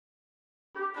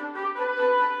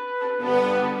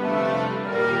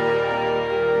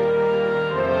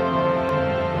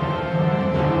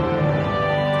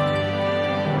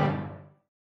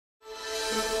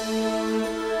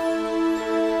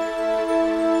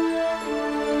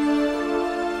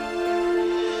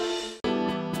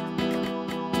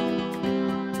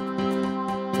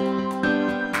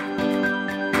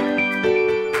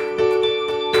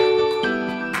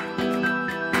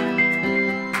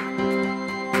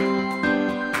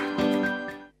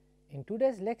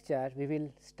today's lecture we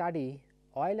will study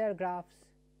Euler graphs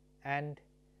and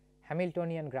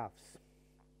Hamiltonian graphs.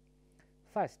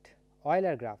 First,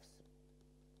 Euler graphs.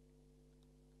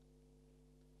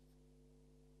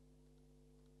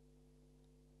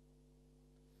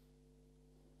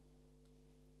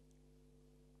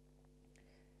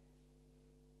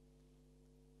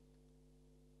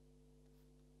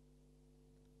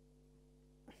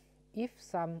 If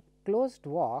some closed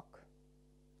walk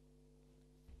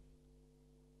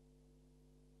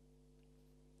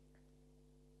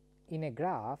in a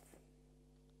graph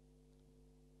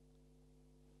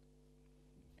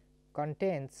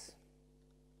contains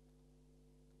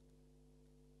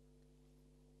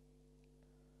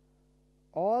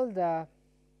all the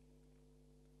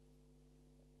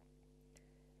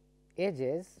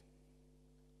edges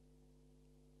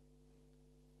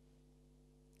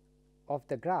of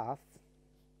the graph,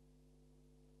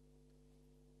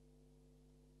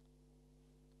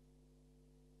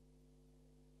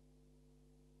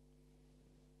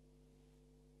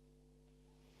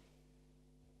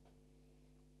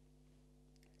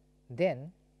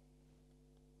 then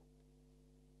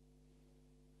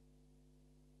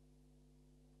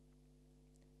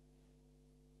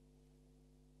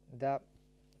the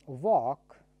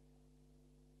walk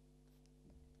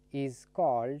is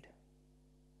called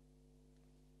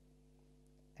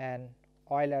an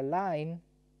Euler line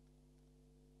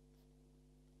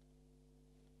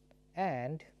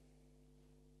and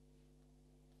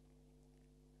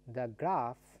the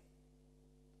graph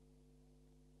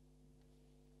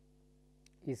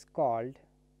is called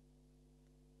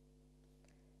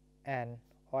an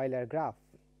Euler graph.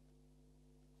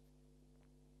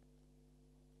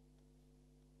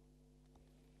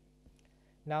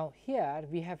 Now, here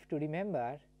we have to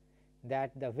remember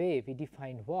that the way we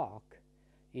define walk,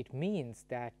 it means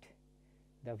that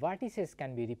the vertices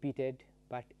can be repeated,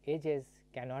 but edges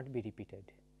cannot be repeated.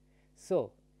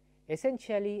 So,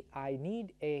 essentially I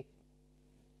need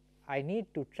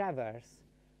to traverse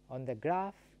on the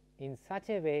graph in such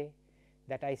a way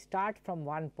that I start from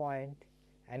one point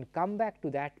and come back to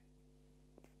that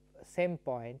same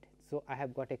point. So, I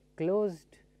have got a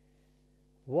closed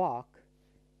walk,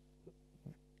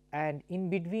 and in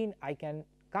between I can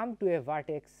come to a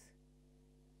vertex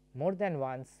more than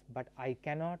once, but I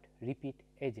cannot repeat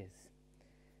edges.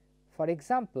 For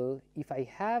example, if I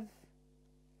have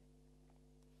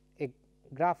a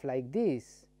graph like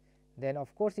this, then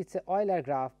of course, it is a Euler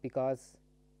graph, because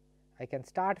I can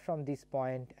start from this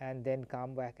point and then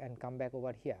come back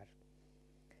over here.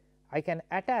 I can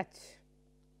attach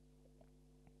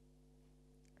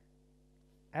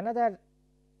another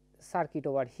circuit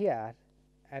over here,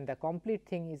 and the complete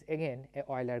thing is again a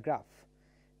Euler graph,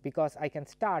 because I can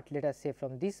start, let us say,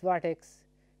 from this vertex,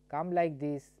 come like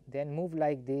this, then move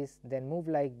like this, then move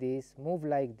like this, move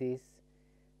like this,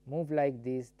 move like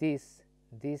this, this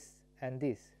and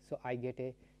this. So, I get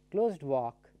a closed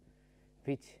walk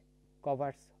which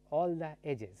covers all the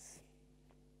edges.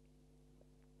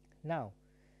 Now,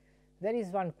 there is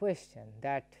one question,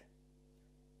 that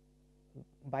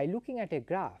by looking at a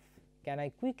graph, can I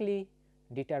quickly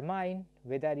determine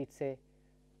whether it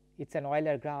is an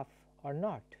Euler graph or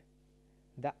not?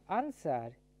 The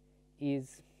answer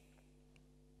is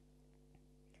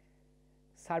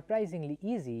surprisingly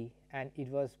easy, and it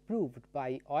was proved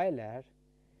by Euler,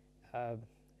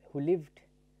 who lived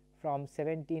from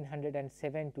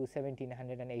 1707 to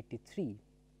 1783.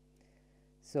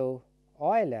 So,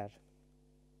 Euler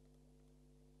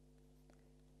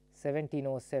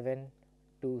 1707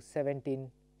 to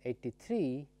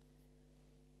 1783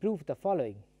 proved the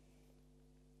following: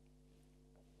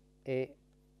 a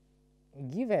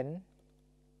given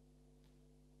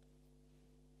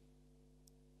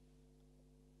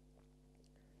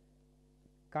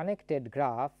connected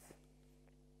graph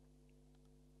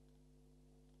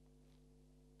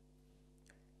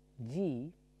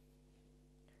G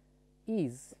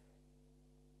is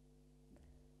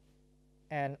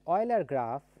an Euler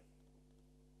graph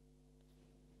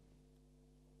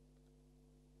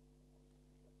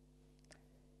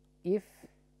if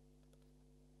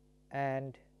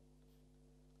and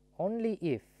only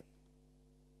if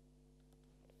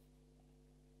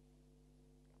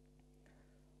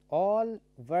all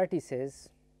vertices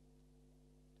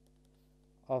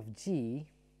of G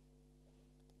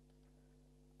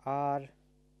are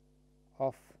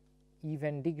of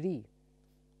even degree.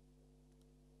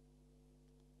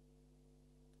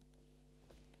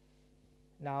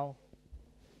 Now,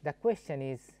 the question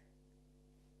is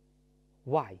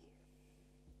why?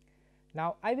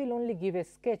 Now, I will only give a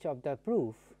sketch of the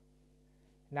proof.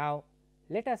 Now,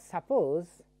 let us suppose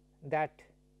that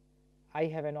I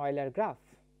have an Euler graph.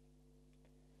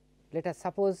 Let us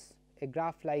suppose a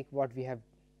graph like what we have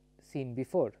seen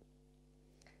before.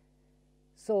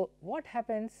 So, what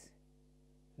happens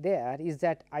there is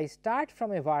that I start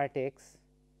from a vertex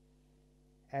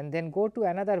and then go to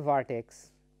another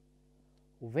vertex.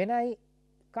 When I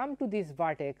come to this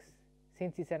vertex,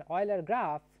 since it is an Euler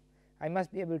graph, I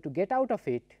must be able to get out of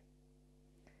it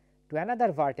to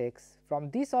another vertex. From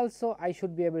this also I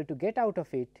should be able to get out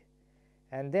of it,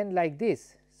 and then like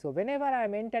this. So, whenever I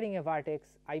am entering a vertex,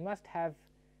 I must have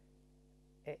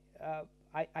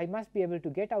I must be able to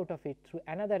get out of it through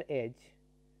another edge,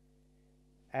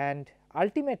 and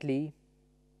ultimately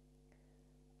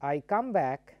I come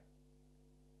back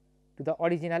to the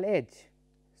original edge.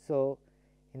 So,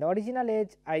 in the original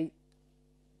edge I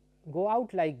go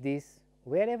out like this.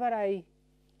 Wherever I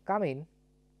come in,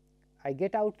 I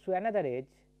get out through another edge.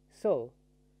 So,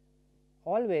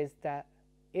 always the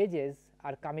edges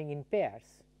are coming in pairs,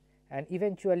 and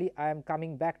eventually I am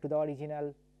coming back to the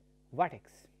original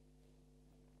vertex.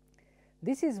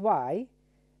 This is why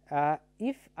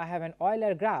if I have an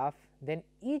Euler graph, then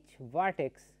each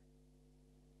vertex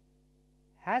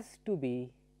has to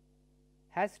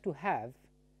have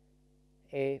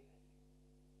a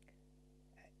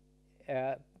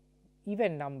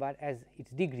even number as its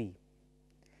degree.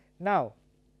 Now,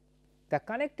 the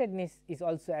connectedness is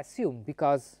also assumed,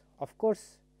 because of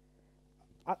course,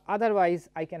 otherwise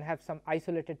I can have some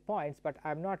isolated points, but I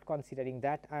am not considering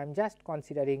that. I am just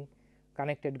considering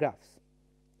connected graphs.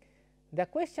 The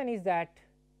question is that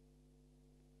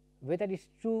whether it is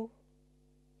true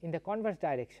in the converse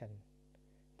direction.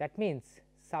 That means,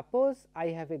 suppose I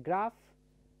have a graph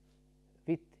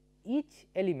with each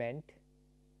element,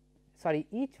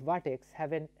 each vertex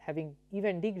having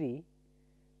even degree,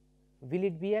 will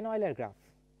it be an Euler graph?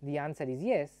 The answer is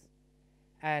yes,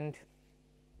 and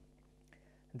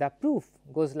the proof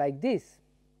goes like this,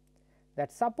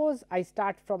 that suppose I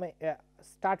start from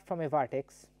a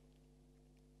vertex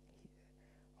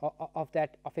of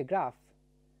a graph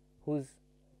whose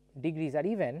degrees are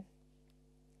even.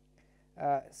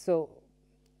 So,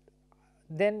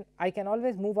 then I can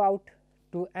always move out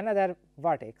to another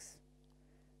vertex,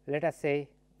 let us say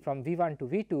from V 1 to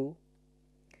V 2,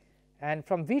 and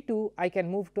from V 2 I can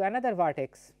move to another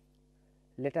vertex,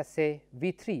 let us say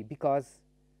V 3, because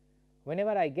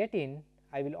whenever I get in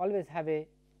I will always have a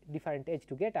different edge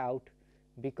to get out,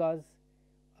 because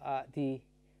the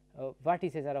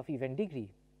vertices are of even degree.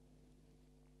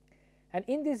 And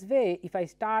in this way, if I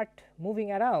start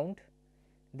moving around,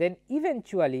 then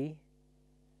eventually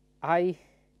I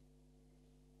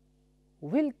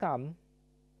will come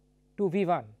to V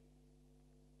 1.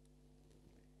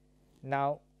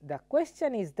 Now, the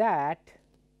question is that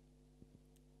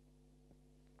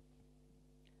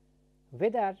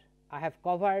whether I have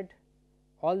covered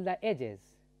all the edges.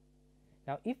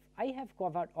 Now, if I have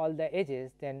covered all the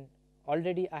edges, then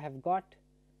already I have got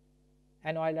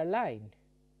an Euler line,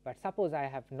 but suppose I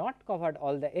have not covered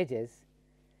all the edges,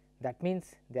 that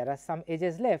means there are some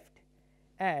edges left,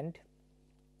 and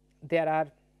there are.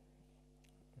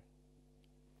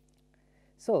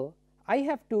 So, I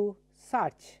have to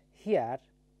search here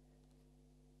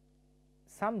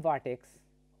some vertex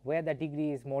where the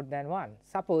degree is more than 1,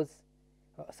 suppose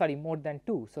more than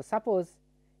 2. So, suppose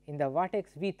in the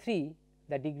vertex V 3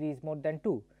 the degree is more than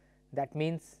 2, that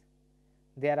means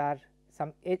there are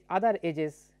some other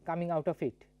edges coming out of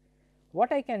it.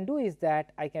 What I can do is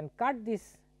that I can cut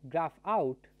this graph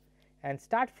out and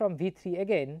start from V 3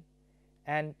 again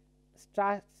and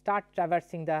start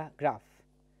traversing the graph.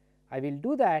 I will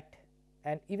do that,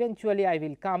 and eventually I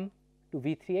will come to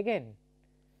V 3 again.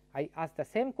 I ask the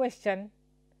same question.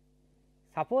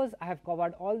 Suppose I have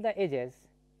covered all the edges,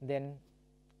 then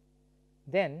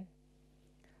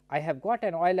I have got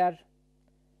an Euler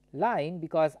line,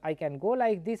 because I can go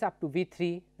like this up to V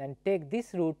 3, then take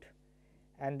this route,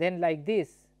 and then like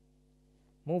this,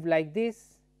 move like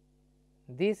this,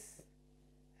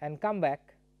 and come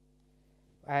back.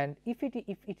 And if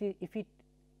it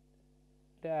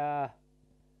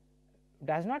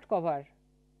does not cover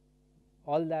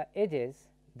all the edges,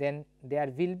 then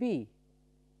there will be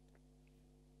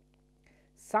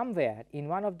somewhere in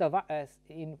one of the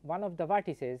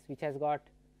vertices which has got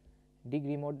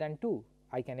degree more than 2.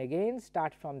 I can again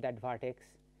start from that vertex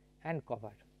and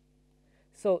cover.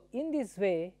 So, in this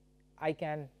way I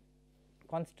can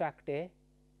construct a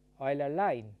Euler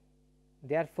line.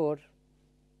 Therefore,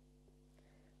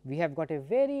 we have got a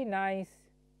very nice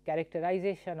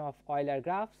characterization of Euler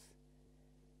graphs.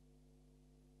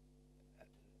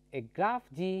 A graph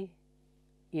G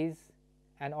is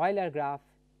an Euler graph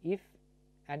if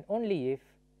and only if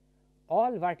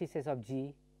all vertices of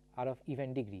G are of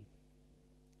even degree.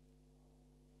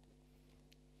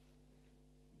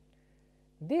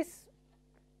 This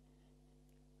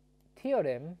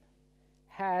theorem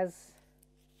has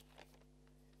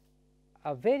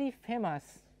a very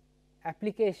famous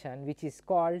application which is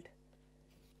called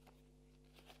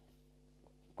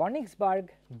Königsberg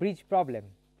bridge problem,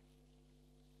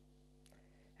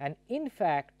 and in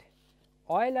fact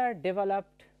Euler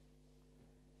developed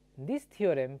this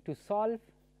theorem to solve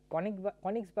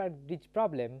Königsberg bridge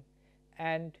problem,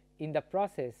 and in the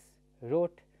process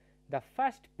wrote the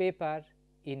first paper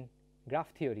in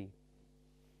graph theory.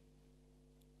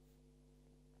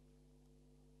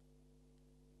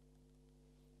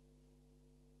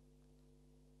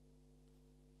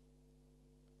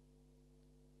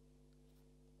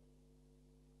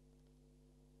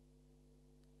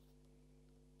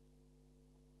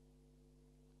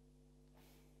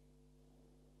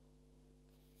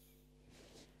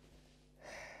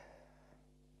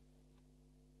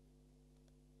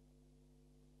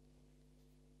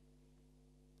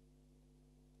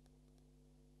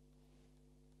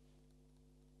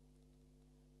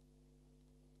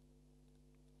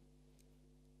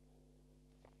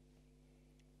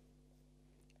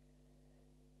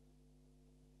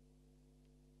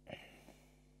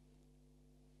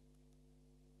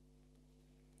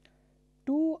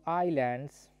 Two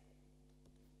islands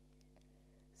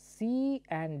C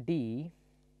and D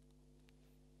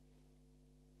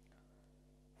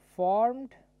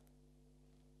formed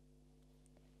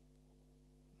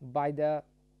by the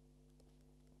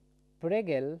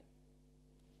Pregel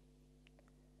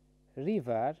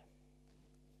river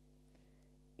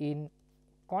in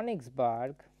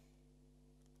Königsberg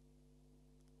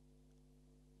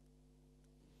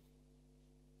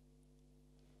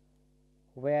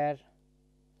were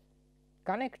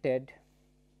connected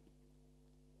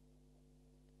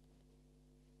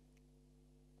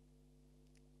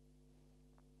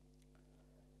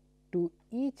to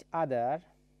each other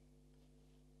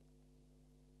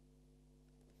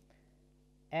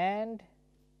and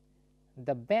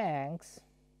the banks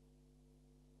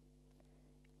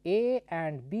A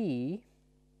and B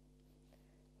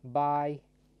by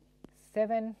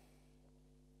 7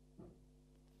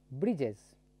 bridges.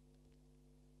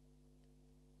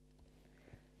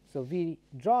 So, we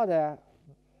draw the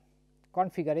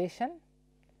configuration.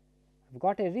 I have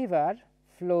got a river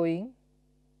flowing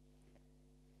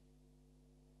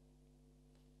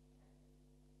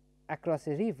across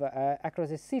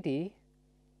a city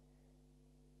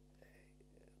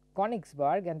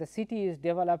Königsberg, and the city is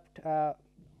developed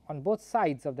on both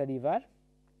sides of the river,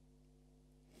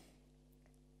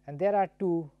 and there are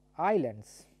two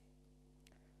islands.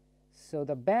 So,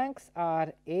 the banks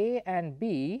are A and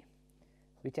B,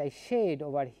 which I shade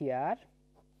over here,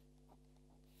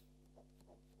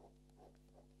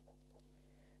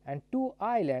 and two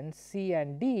islands C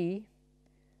and D,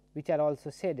 which are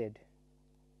also shaded.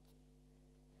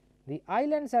 The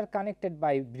islands are connected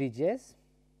by bridges,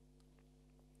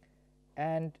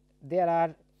 and there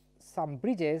are some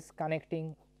bridges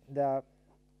connecting the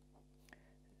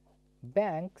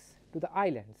banks to the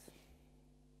islands.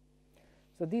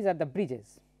 So, these are the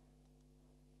bridges.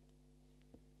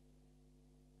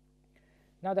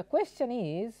 Now, the question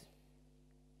is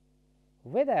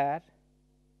whether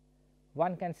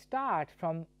one can start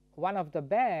from one of the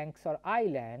banks or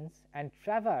islands and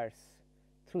traverse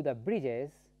through the bridges,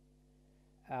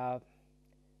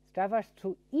 traverse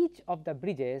through each of the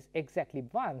bridges exactly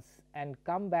once and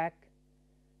come back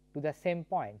to the same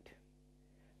point.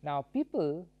 Now,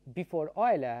 people before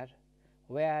Euler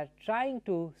were trying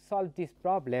to solve this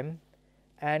problem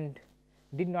and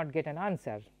did not get an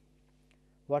answer.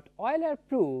 What Euler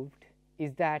proved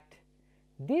is that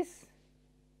this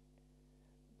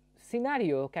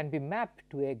scenario can be mapped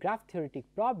to a graph theoretic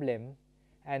problem,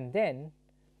 and then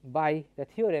by the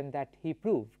theorem that he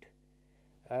proved,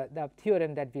 the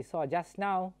theorem that we saw just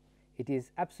now, it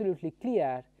is absolutely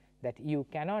clear that you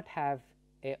cannot have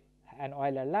an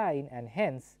Euler line, and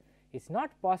hence it is not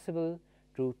possible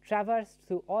to traverse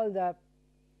through all the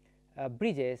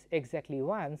bridges exactly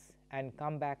once and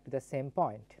come back to the same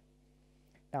point.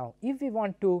 Now, if we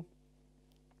want to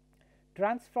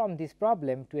transform this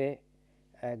problem to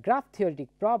a graph theoretic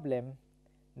problem,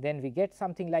 then we get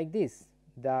something like this.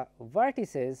 The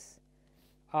vertices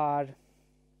are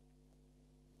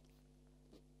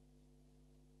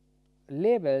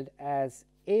labeled as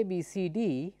A, B, C,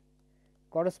 D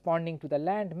corresponding to the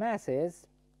land masses,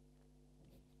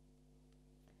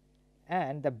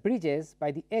 and the bridges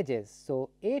by the edges. So,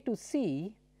 A to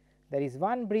C there is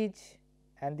one bridge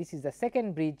and this is the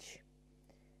second bridge.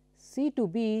 C to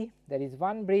B there is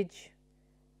one bridge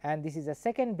and this is a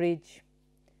second bridge,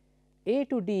 A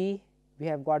to D we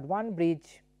have got one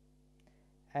bridge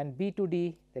and B to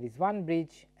D there is one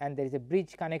bridge and there is a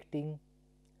bridge connecting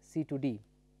C to D.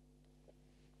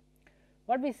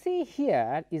 What we see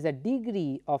here is a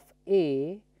degree of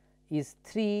A is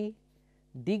 3,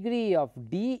 degree of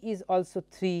D is also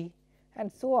 3 and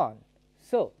so on.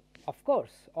 So, of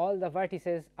course, all the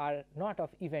vertices are not of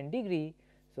even degree.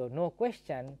 So, no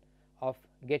question of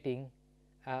getting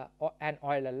an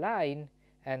Euler line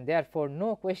and therefore,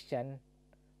 no question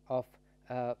of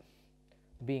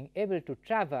being able to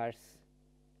traverse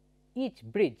each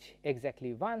bridge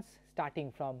exactly once,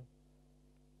 starting from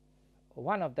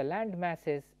one of the land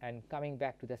masses and coming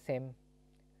back to the same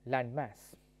land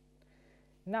mass.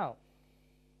 Now,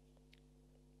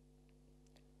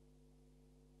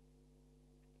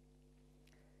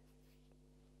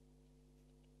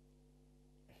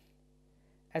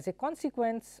 as a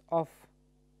consequence of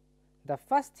the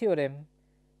first theorem,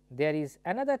 there is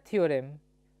another theorem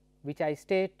which I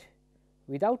state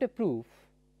without a proof.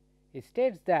 It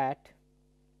states that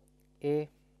a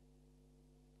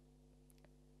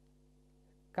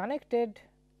connected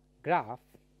graph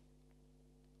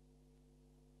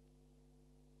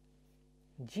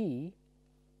G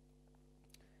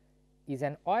is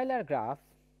an Euler graph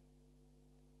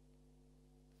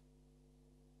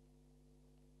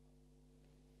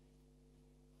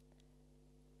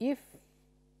if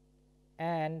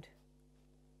and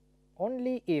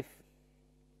only if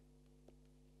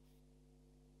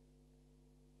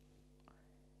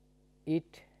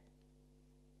it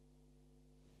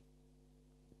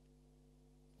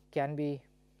can be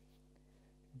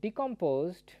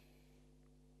decomposed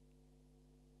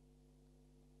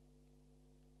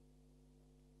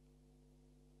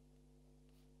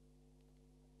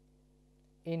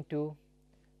into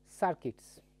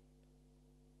circuits.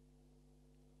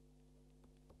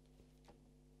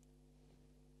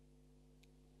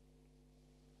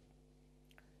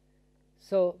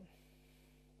 So,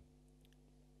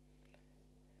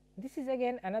 this is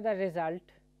again another result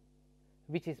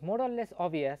which is more or less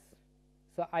obvious.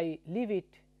 So, I leave it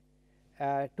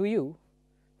to you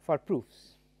for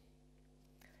proofs.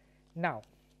 Now,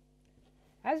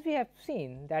 as we have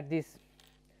seen that this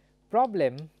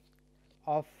problem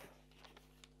of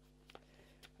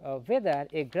whether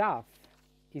a graph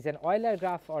is an Euler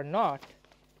graph or not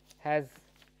has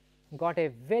got a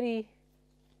very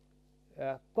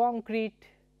concrete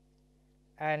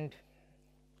and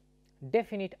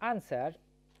definite answer.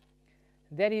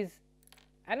 There is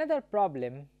another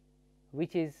problem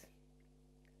which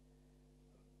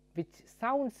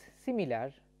sounds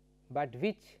similar, but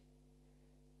which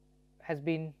has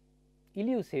been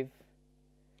elusive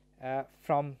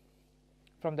from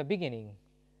the beginning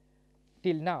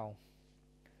till now.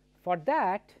 For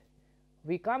that,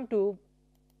 we come to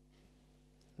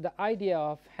the idea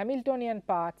of Hamiltonian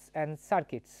paths and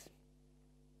circuits.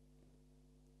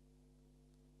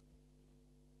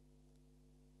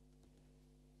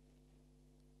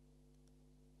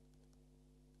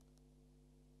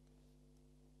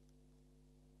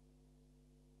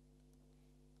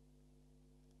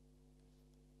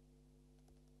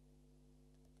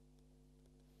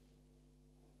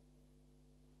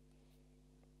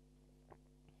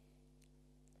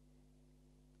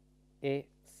 A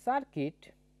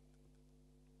circuit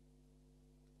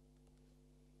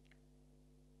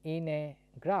in a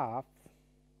graph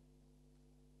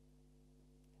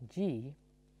G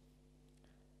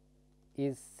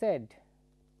is said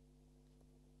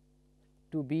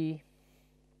to be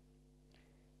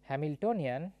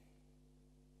Hamiltonian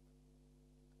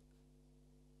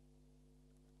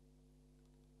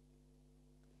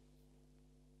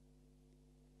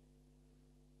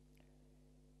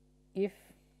if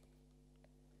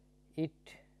it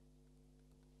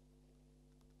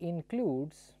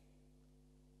includes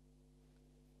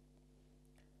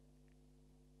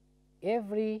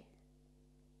every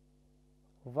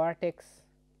vertex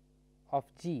of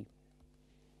G.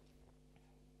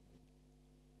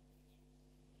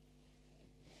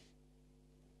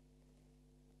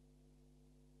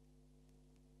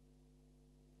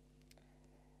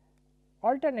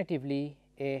 Alternatively,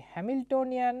 a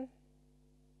Hamiltonian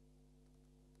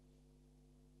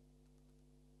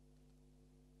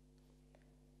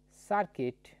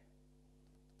circuit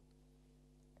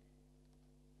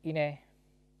in a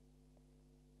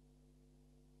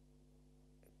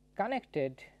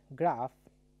connected graph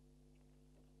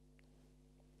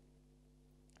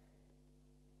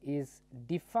is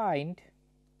defined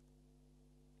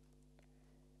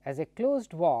as a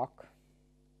closed walk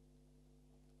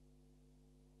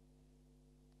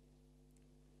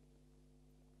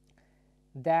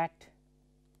that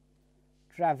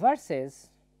traverses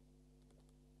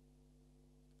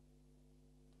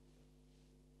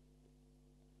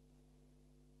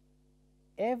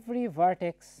every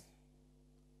vertex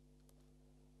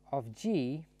of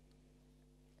G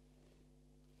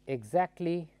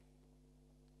exactly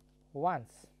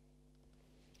once.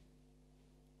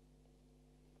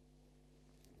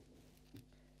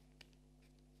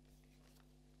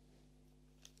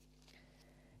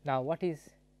 Now, what is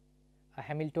a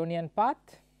Hamiltonian path?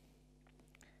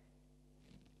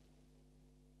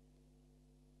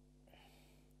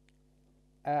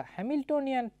 A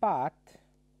Hamiltonian path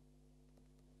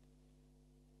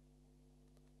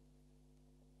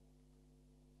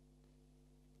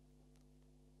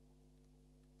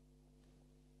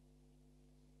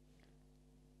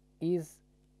is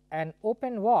an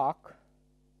open walk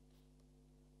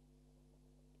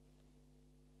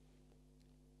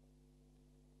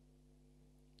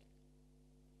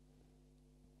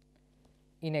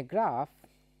in a graph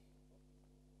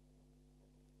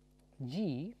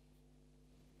G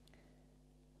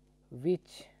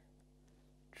which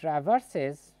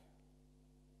traverses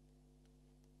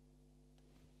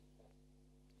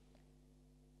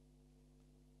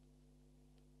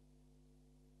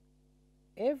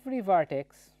every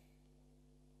vertex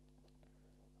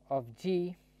of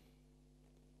G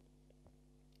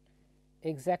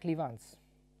exactly once.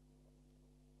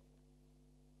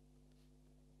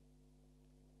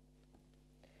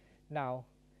 Now,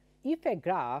 if a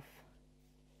graph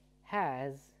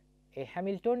has a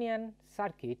Hamiltonian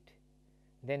circuit,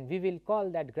 then we will call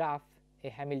that graph a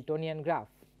Hamiltonian graph.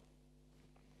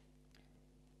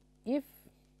 If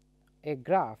a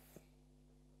graph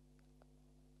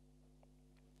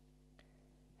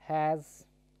has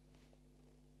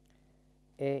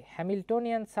a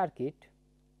Hamiltonian circuit,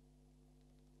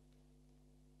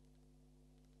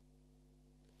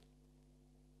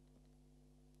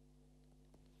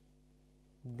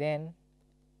 then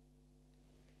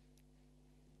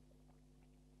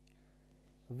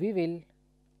we will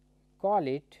call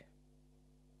it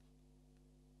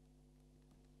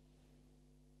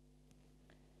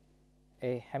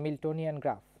a Hamiltonian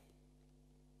graph.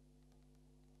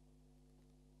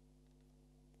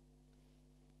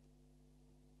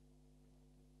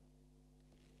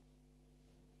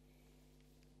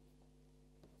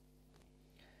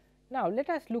 Now, let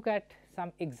us look at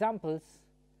some examples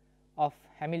of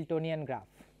Hamiltonian graph.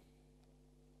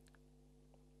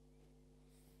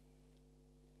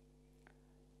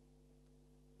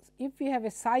 If we have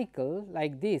a cycle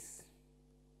like this,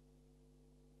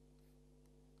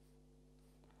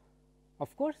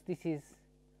 of course, this is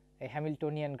a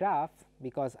Hamiltonian graph,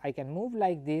 because I can move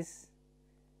like this,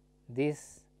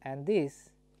 this and this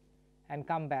and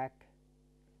come back.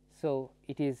 So,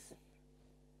 it is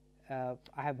I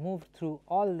have moved through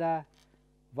all the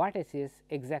vertices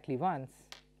exactly once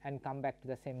and come back to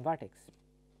the same vertex.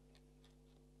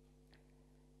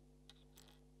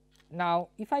 Now,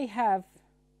 if I have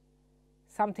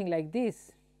something like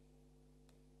this,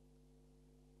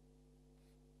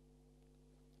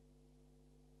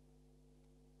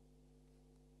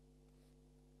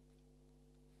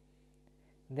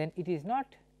 then it is not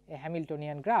a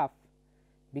Hamiltonian graph,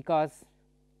 because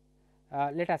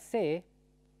let us say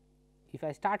if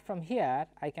I start from here,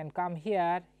 I can come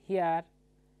here, here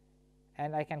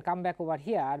and I can come back over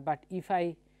here, but if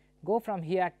I go from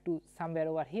here to somewhere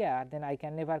over here, then I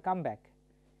can never come back.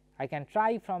 I can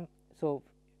try from. So,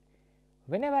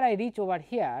 whenever I reach over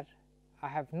here, I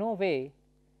have no way,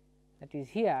 that is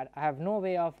here, I have no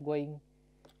way of going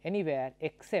anywhere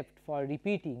except for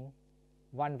repeating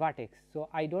one vertex. So,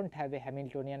 I do not have a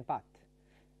Hamiltonian path,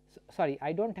 sorry,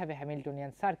 I do not have a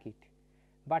Hamiltonian circuit,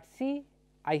 but see,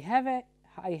 I have a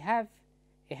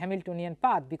Hamiltonian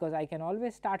path, because I can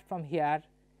always start from here,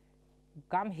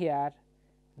 come here,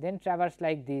 then traverse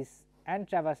like this and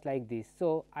traverse like this.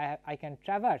 So, I can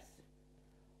traverse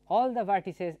all the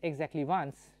vertices exactly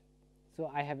once.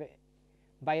 So, I have a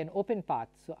by an open path.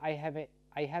 So, I have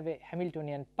a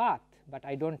Hamiltonian path, but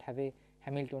I do not have a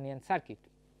Hamiltonian circuit.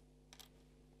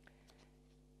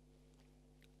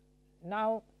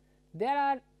 Now, there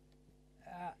are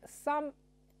some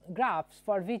graphs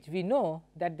for which we know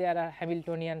that there are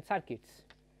Hamiltonian circuits.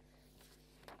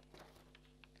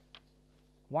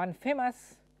 One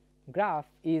famous graph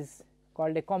is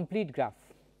called a complete graph.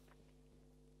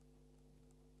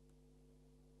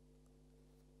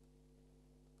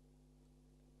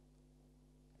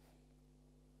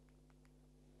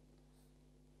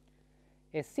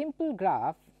 A simple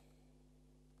graph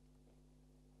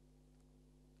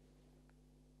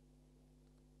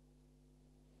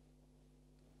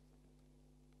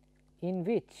in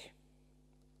which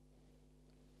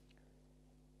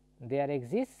there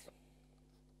exists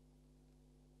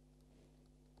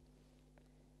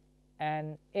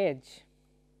an edge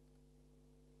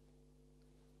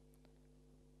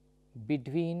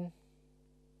between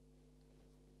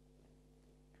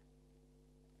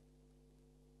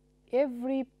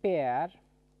every pair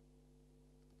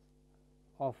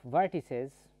of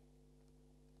vertices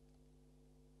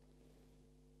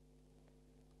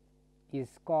is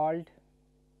called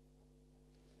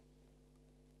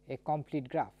a complete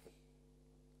graph.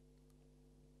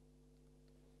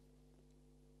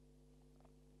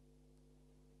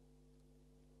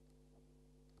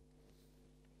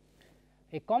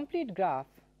 A complete graph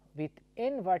with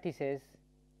n vertices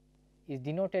is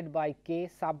denoted by k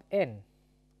sub n.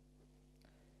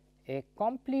 A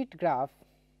complete graph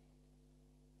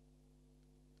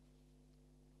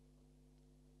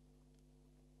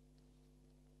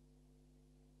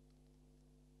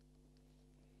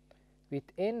with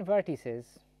n vertices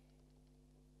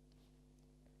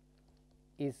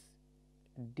is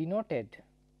denoted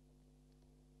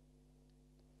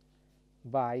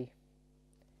by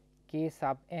k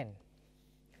sub n.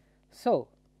 So,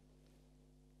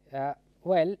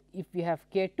 well, if we have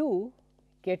k2,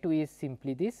 k2 is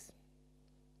simply this,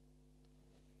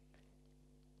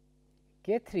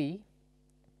 k3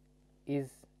 is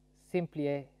simply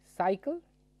a cycle,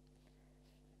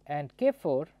 and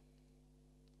k4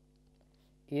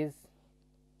 is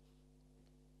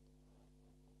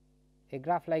a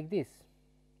graph like this.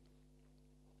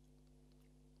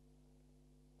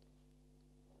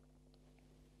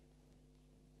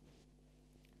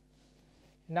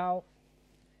 Now,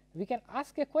 we can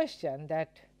ask a question that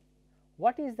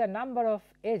what is the number of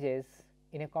edges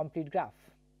in a complete graph?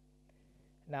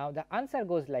 Now, the answer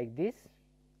goes like this,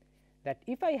 that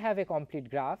if I have a complete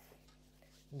graph,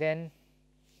 then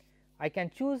I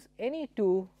can choose any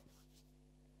two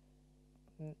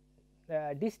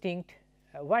distinct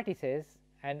vertices,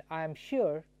 and I am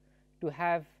sure to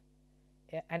have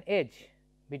an edge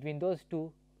between those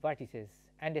two vertices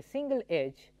and a single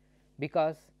edge,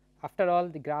 because after all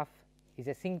the graph is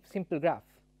a simple graph.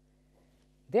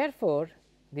 Therefore,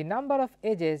 the number of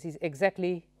edges is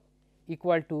exactly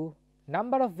equal to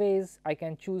number of ways I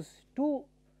can choose two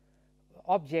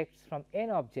objects from n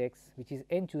objects, which is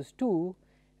n choose 2,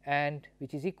 and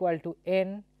which is equal to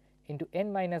n into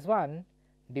n minus 1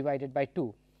 divided by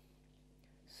 2.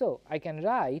 So, I can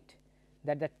write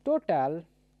that the total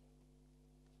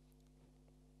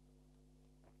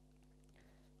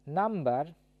number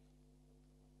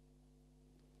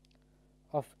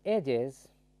of edges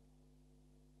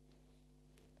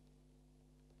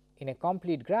in a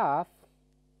complete graph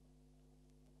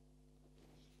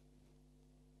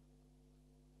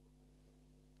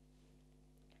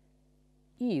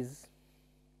is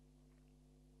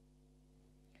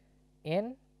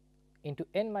n into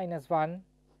n minus 1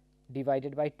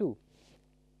 divided by 2.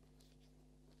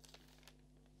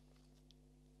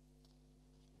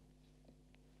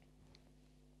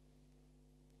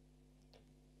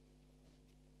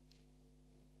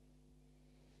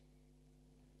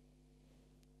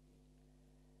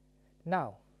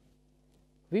 Now,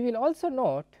 we will also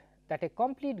note that a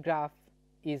complete graph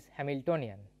is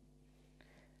Hamiltonian.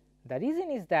 The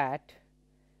reason is that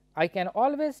I can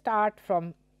always start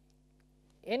from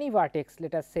any vertex,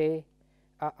 let us say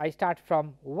I start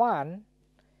from 1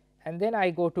 and then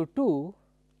I go to 2,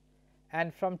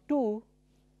 and from 2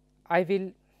 I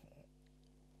will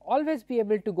always be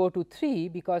able to go to 3,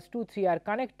 because 2, 3 are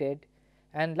connected,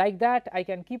 and like that I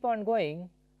can keep on going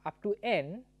up to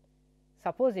n,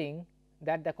 supposing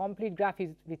that the complete graph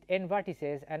is with n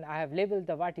vertices and I have labeled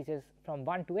the vertices from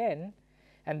 1 to n,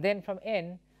 and then from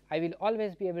n I will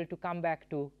always be able to come back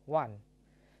to 1.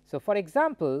 So, for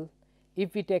example,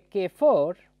 if we take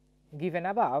k4 given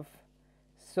above,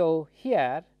 so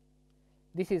here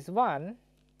this is 1,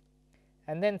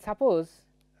 and then suppose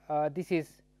this is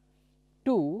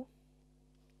 2,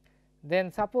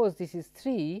 then suppose this is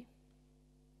 3,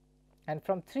 and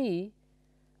from 3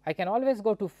 I can always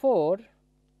go to 4,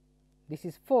 this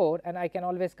is 4, and I can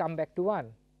always come back to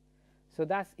 1. So,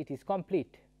 thus it is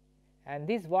complete, and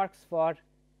this works for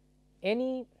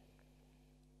any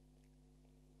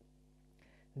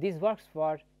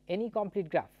complete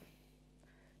graph.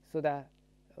 So, the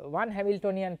one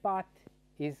Hamiltonian path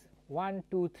is 1,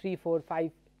 2, 3, 4,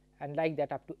 5 and like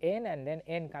that up to n, and then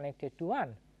n connected to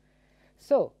 1.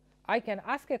 So, I can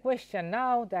ask a question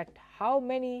now, that how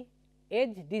many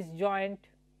edge disjoint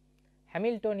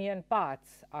Hamiltonian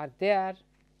paths are there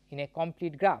in a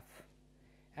complete graph,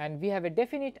 and we have a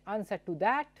definite answer to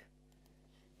that,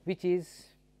 which is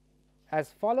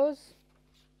as follows.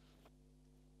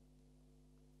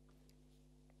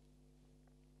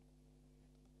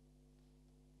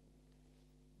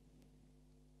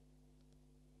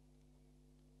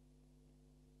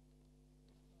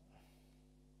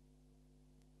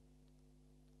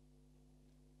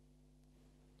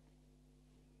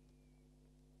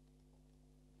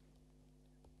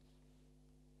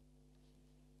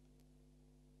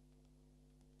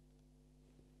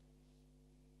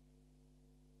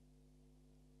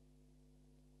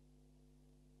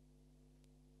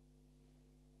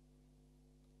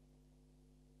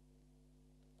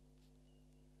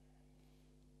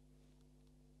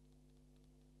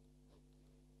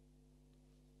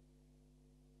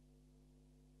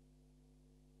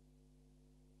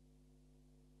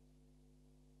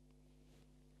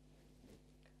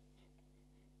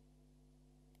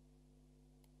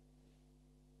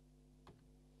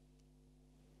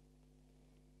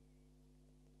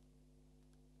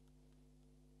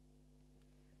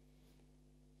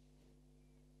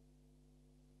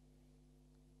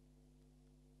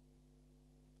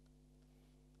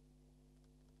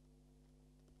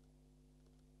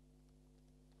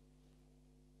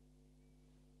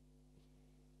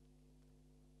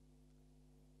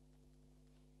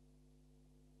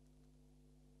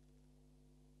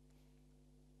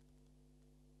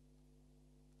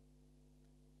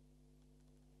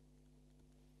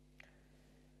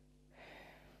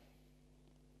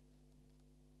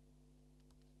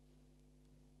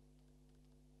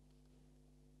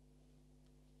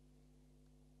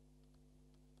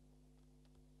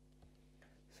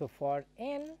 So, for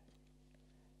n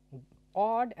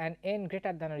odd and n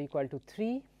greater than or equal to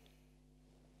 3,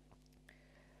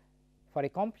 for a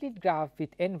complete graph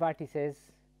with n vertices,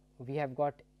 we have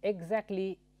got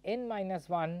exactly n minus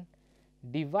 1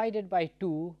 divided by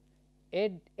 2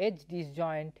 edge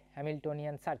disjoint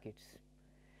Hamiltonian circuits.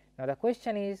 Now, the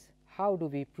question is, how do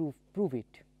we prove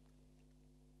it?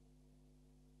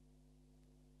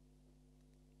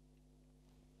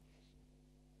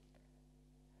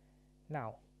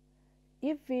 Now,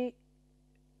 if we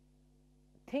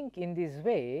think in this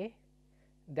way,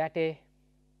 that a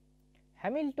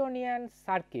Hamiltonian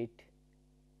circuit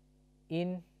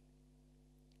in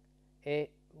a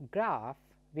graph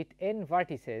with n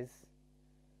vertices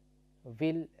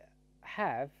will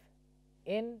have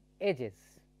n edges.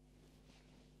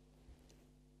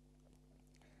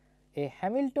 A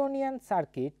Hamiltonian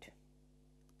circuit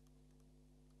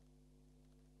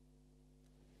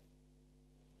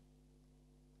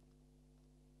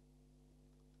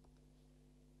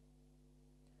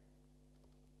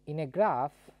in a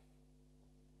graph,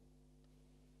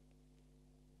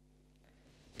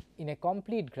 in a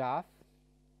complete graph,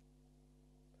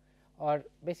 or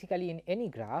basically in any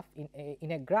graph,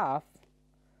 in a graph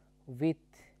with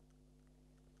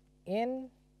n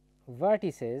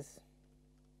vertices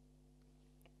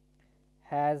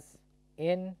has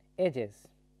n edges.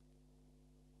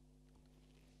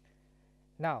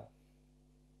 Now,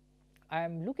 I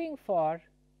am looking for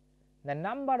the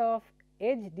number of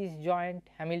edge disjoint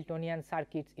Hamiltonian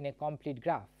circuits in a complete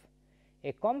graph.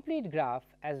 A complete graph,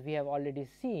 as we have already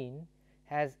seen,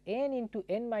 has n into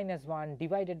n minus 1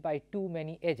 divided by too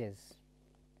many edges.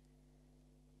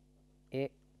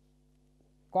 A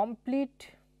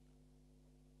complete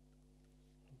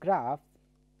graph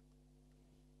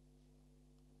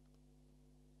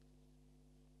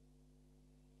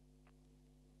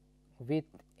with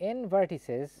n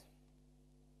vertices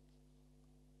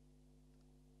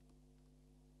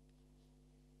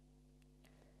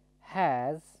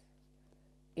has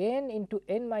n into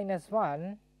n minus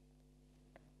 1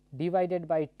 divided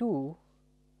by 2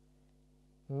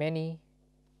 many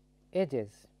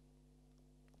edges.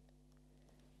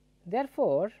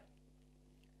 Therefore,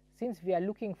 since we are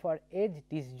looking for edge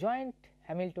disjoint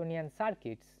Hamiltonian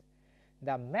circuits,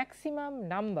 the maximum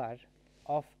number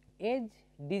of edge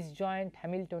disjoint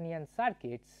Hamiltonian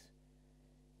circuits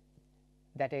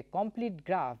that a complete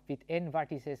graph with n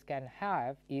vertices can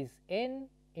have is n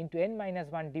into n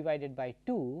minus 1 divided by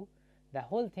 2, the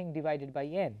whole thing divided by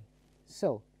n.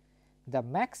 So, the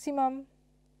maximum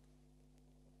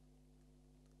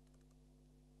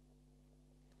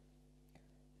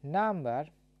number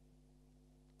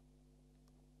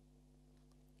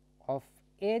of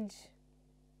edge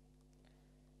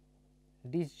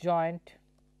disjoint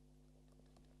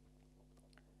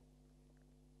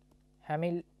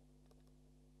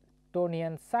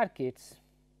Hamiltonian circuits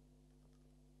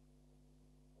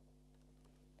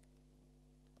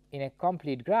in a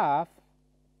complete graph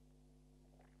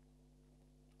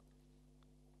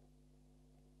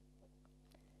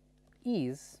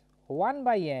is 1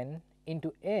 by n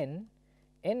into n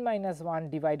n minus 1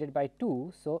 divided by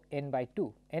 2. So, n by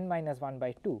 2, n minus 1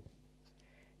 by 2.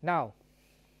 Now,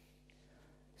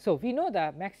 so we know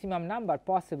the maximum number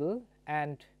possible,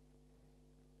 and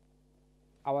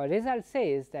our result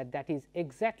says that that is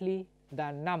exactly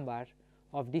the number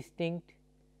of distinct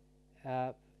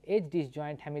edge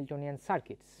disjoint Hamiltonian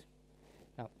circuits.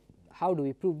 Now, how do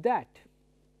we prove that?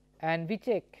 And we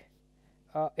check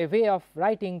a way of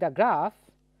writing the graph.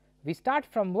 We start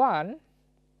from 1,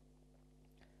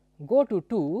 go to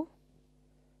 2,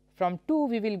 from 2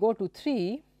 we will go to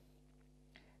 3,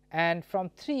 and from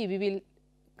 3 we will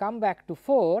come back to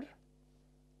 4,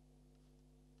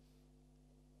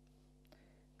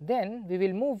 then we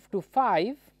will move to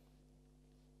 5,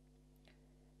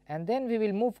 and then we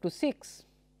will move to 6.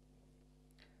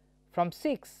 From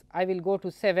 6 I will go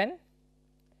to 7,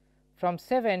 from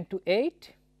 7 to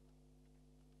 8,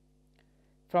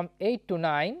 from 8 to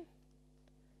 9,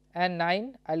 and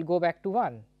 9 I will go back to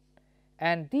 1,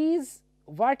 and these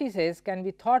vertices can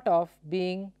be thought of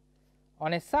being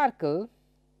on a circle.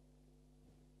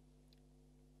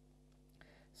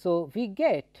 So, we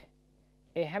get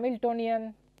a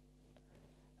Hamiltonian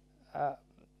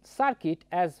circuit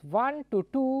as 1 to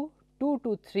 2, 2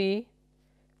 to 3,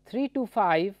 3 to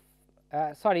 5,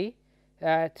 3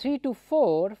 to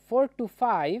 4, 4 to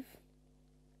 5,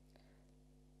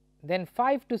 then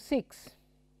 5 to 6,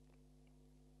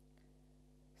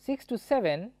 6 to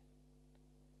 7,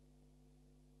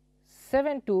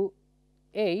 7 to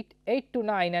 8, 8 to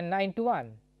 9, and 9 to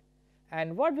 1.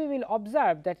 And what we will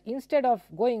observe, that instead of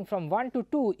going from 1 to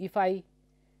 2, if I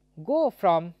go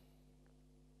from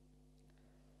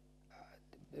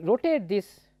rotate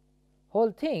this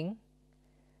whole thing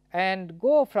and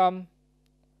go from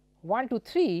 1 to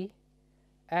 3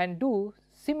 and do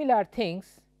similar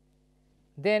things,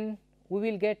 then we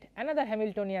will get another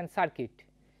Hamiltonian circuit,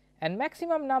 and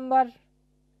maximum number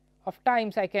of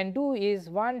times I can do is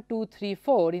 1, 2, 3,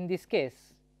 4 in this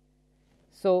case.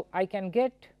 So, I can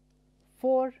get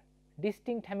 4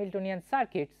 distinct Hamiltonian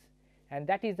circuits, and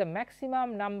that is the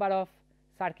maximum number of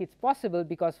circuits possible,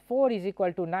 because 4 is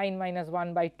equal to 9 minus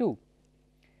 1 by 2.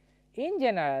 In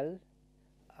general,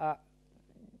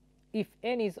 if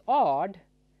n is odd,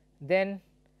 then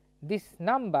this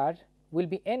number will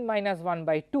be n minus 1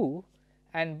 by 2,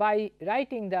 and by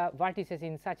writing the vertices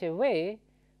in such a way,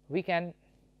 we can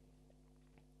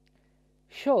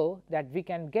show that we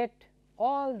can get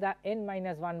all the n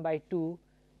minus 1 by 2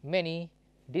 many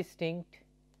distinct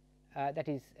that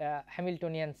is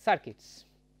Hamiltonian circuits.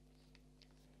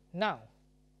 Now,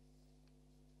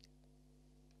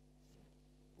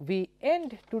 we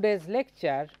end today's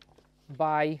lecture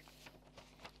by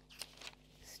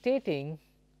stating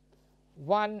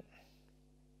one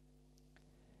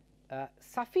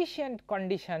sufficient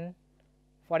condition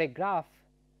for a graph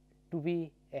to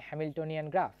be a Hamiltonian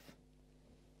graph.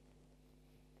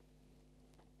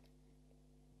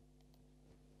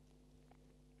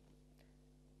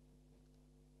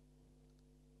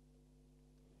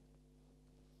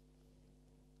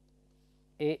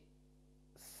 A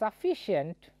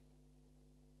sufficient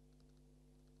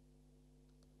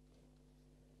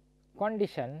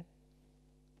condition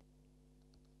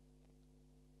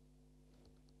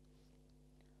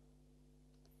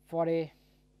for a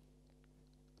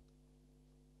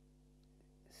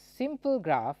simple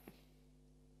graph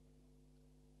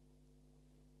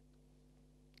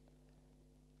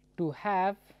to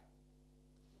have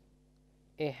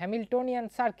a Hamiltonian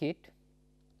circuit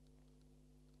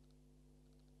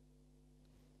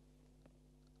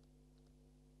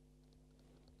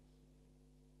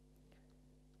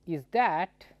is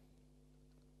that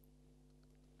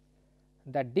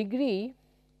the degree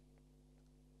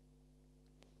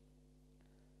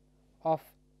of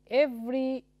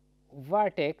every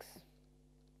vertex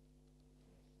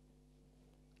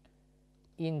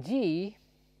in G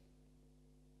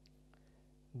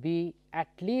be at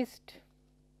least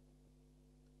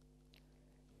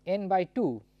n by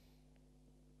 2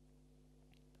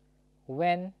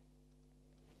 when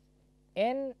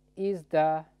n is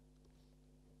the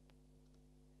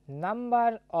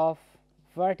number of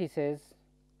vertices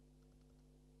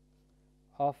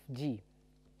of G.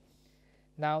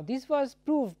 Now, this was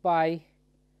proved by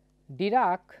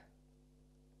Dirac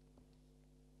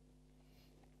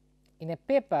in a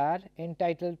paper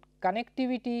entitled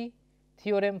Connectivity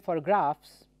Theorem for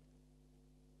Graphs,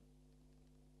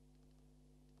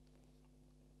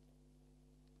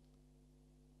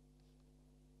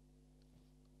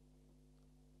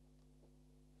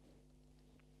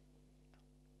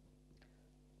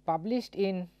 published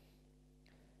in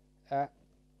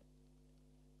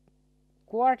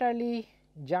Quarterly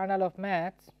Journal of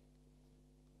Maths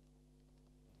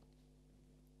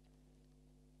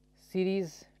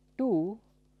series 2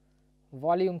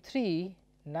 volume 3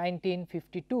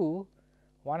 1952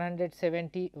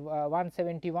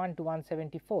 171 to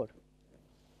 174.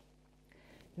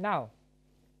 Now,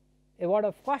 a word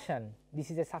of caution,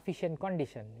 this is a sufficient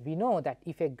condition. We know that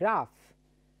if a graph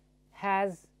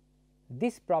has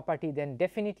this property, then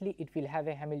definitely it will have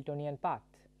a Hamiltonian path,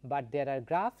 but there are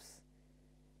graphs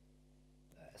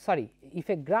if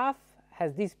a graph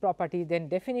has this property, then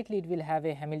definitely it will have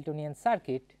a Hamiltonian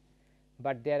circuit,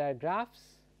 but there are graphs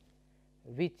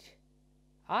which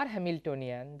are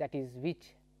Hamiltonian, that is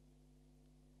which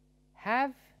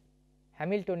have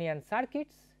Hamiltonian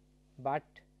circuits, but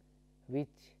which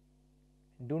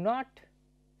do not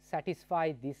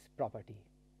satisfy this property.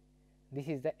 This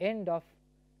is the end of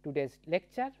today's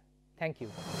lecture. Thank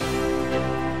you.